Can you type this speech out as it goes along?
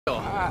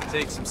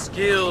Takes some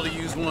skill to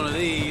use one of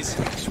these.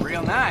 It's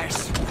real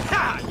nice.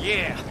 Ha!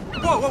 Yeah.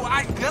 Whoa,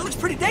 that looks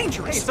pretty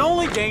dangerous. Hey, it's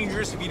only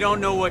dangerous if you don't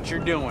know what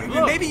you're doing.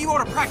 Look, maybe you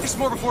ought to practice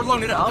more before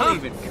loading it up, I'll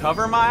even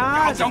cover my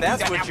eyes don't if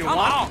that's do that what you now.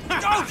 want.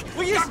 Come on. Don't!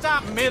 Will you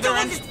stop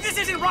mithering? This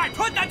isn't right.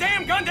 Put that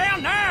damn gun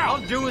down now!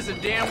 I'll do as a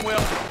damn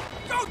well.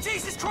 Oh,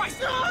 Jesus Christ!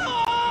 No!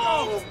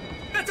 Oh,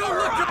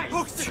 don't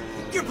look good.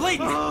 You're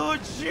bleeding. Oh,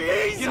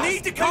 Jesus! You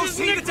need to go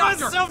see the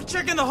doctor. myself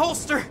checking the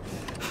holster.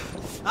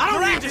 I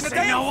don't need to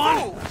say no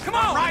one. Come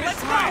on, right,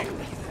 let's right. go.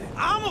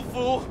 I'm a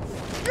fool.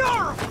 You're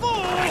a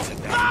fool. That's a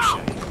damn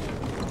No!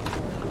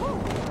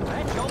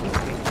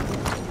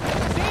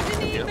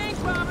 Vietnamese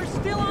bank robbers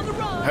still on the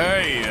run.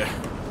 Hey,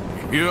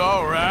 you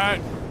all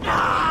right?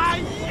 Ah,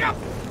 yep.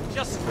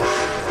 Just.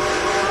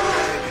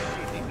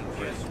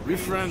 Your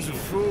friend's a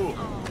fool.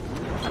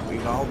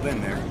 We've all been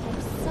there.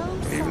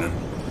 Evening.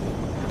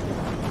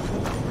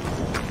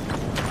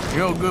 You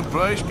know a good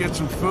place, get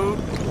some food?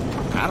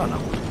 I don't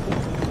know.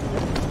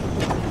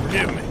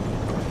 Forgive me.